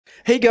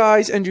Hey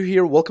guys, Andrew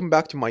here. Welcome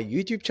back to my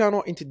YouTube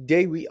channel. And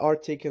today we are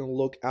taking a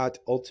look at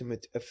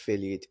Ultimate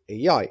Affiliate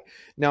AI.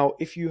 Now,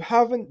 if you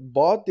haven't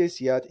bought this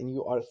yet and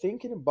you are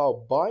thinking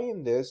about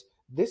buying this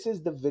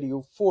is the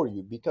video for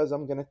you because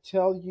I'm going to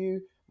tell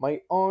you my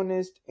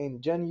honest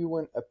and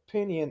genuine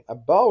opinion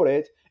about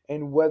it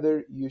and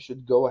whether you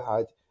should go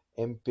ahead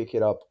and pick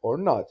it up or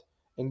not.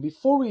 And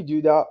before we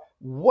do that,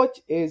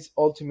 what is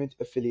Ultimate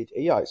Affiliate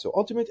AI? So,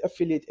 Ultimate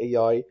Affiliate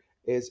AI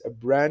is a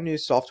brand new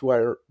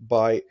software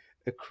by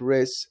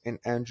Chris and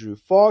Andrew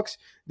Fox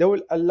that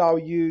will allow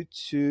you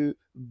to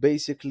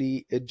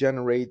basically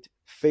generate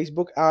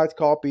Facebook ad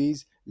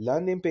copies,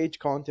 landing page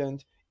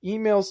content,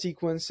 email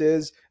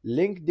sequences,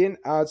 LinkedIn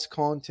ads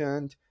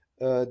content,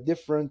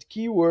 different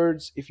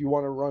keywords if you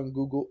want to run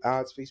Google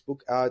ads, Facebook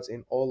ads,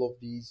 and all of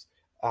these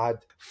ad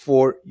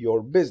for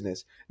your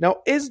business. Now,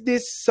 is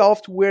this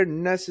software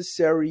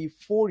necessary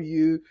for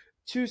you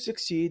to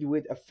succeed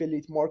with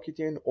affiliate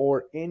marketing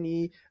or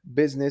any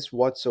business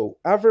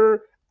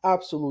whatsoever?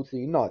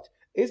 Absolutely not.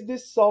 Is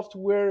this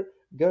software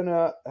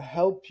gonna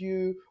help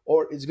you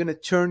or is gonna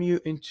turn you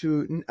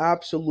into an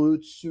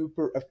absolute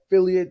super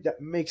affiliate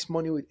that makes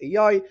money with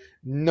AI?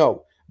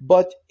 No.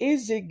 But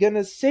is it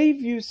gonna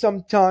save you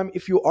some time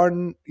if you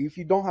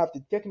don't have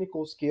the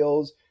technical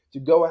skills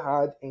to go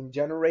ahead and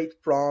generate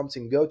prompts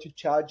and go to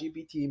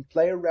ChatGPT and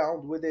play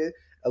around with it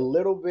a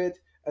little bit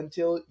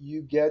until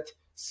you get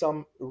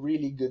some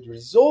really good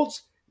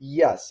results?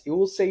 Yes, it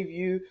will save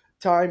you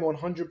time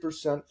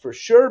 100% for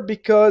sure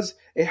because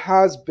it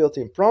has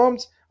built-in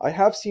prompts. I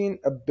have seen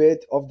a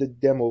bit of the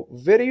demo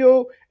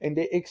video and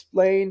they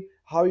explain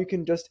how you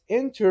can just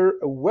enter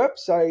a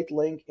website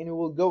link and it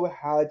will go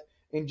ahead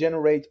and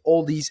generate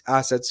all these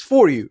assets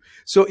for you.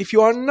 So if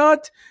you are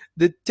not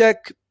the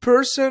tech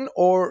person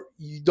or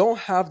you don't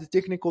have the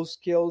technical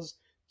skills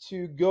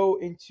to go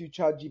into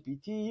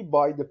ChatGPT,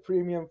 buy the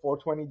premium for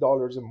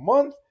 $20 a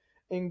month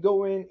and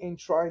go in and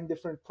try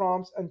different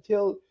prompts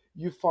until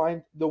you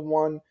find the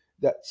one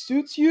that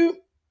suits you,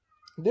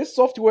 this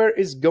software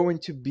is going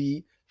to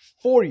be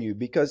for you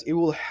because it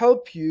will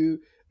help you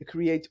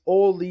create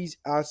all these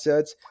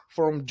assets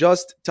from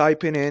just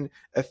typing in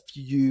a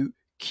few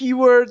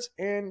keywords,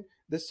 and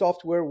the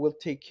software will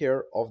take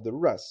care of the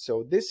rest.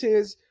 So this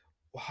is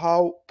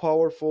how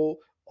powerful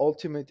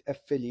Ultimate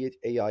Affiliate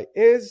AI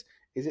is.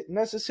 Is it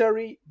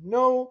necessary?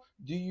 No.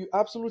 Do you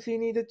absolutely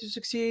need it to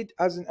succeed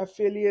as an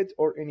affiliate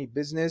or any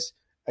business?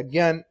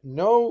 Again,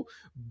 no.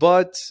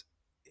 But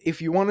if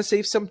you want to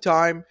save some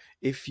time,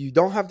 if you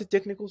don't have the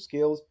technical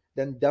skills,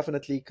 then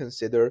definitely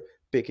consider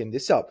picking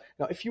this up.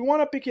 Now, if you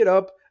want to pick it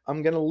up,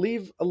 I'm going to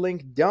leave a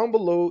link down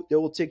below that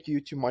will take you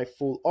to my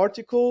full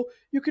article.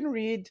 You can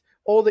read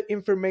all the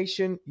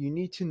information you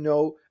need to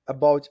know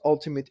about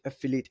Ultimate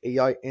Affiliate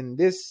AI in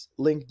this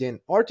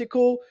LinkedIn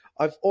article.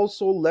 I've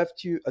also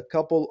left you a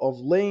couple of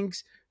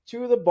links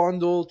to the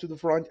bundle, to the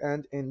front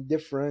end, and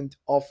different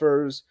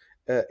offers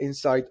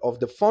inside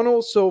of the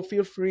funnel. So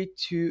feel free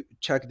to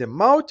check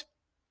them out.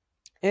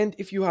 And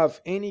if you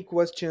have any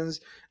questions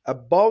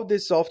about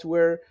this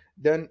software,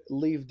 then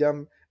leave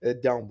them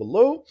down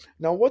below.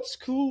 Now, what's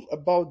cool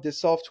about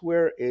this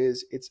software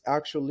is it's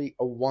actually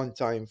a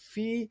one-time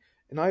fee.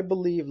 And I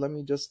believe, let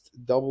me just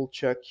double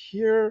check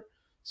here.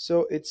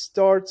 So it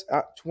starts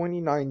at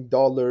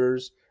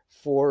 $29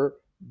 for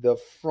the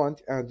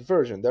front end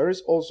version. There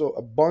is also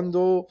a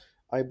bundle.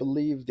 I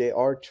believe they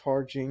are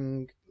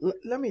charging,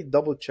 let me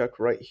double check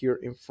right here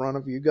in front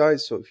of you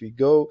guys. So if you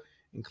go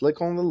and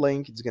click on the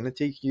link, it's going to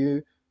take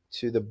you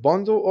to the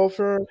bundle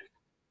offer.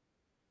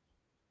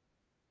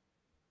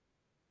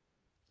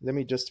 Let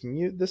me just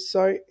mute the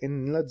site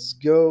and let's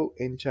go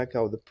and check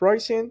out the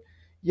pricing.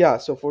 Yeah,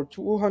 so for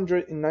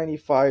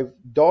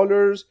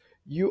 $295,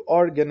 you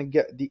are going to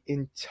get the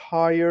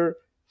entire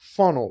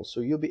funnel. So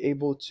you'll be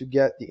able to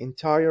get the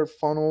entire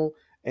funnel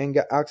and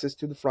get access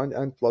to the front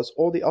end plus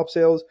all the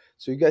upsells.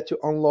 So you get to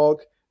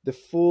unlock the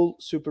full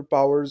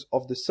superpowers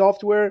of the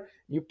software.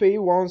 You pay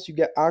once, you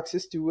get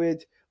access to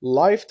it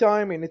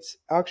lifetime, and it's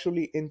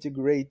actually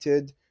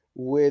integrated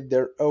with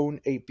their own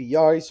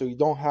API, so you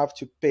don't have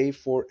to pay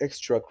for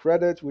extra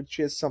credit, which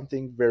is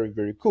something very,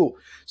 very cool.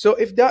 So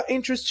if that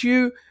interests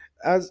you,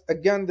 as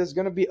again, there's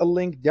going to be a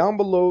link down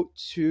below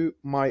to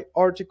my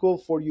article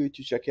for you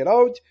to check it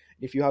out.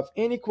 If you have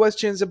any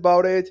questions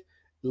about it,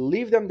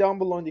 leave them down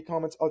below in the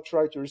comments. I'll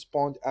try to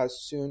respond as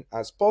soon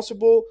as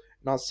possible.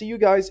 And I'll see you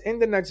guys in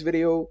the next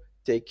video.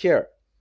 Take care.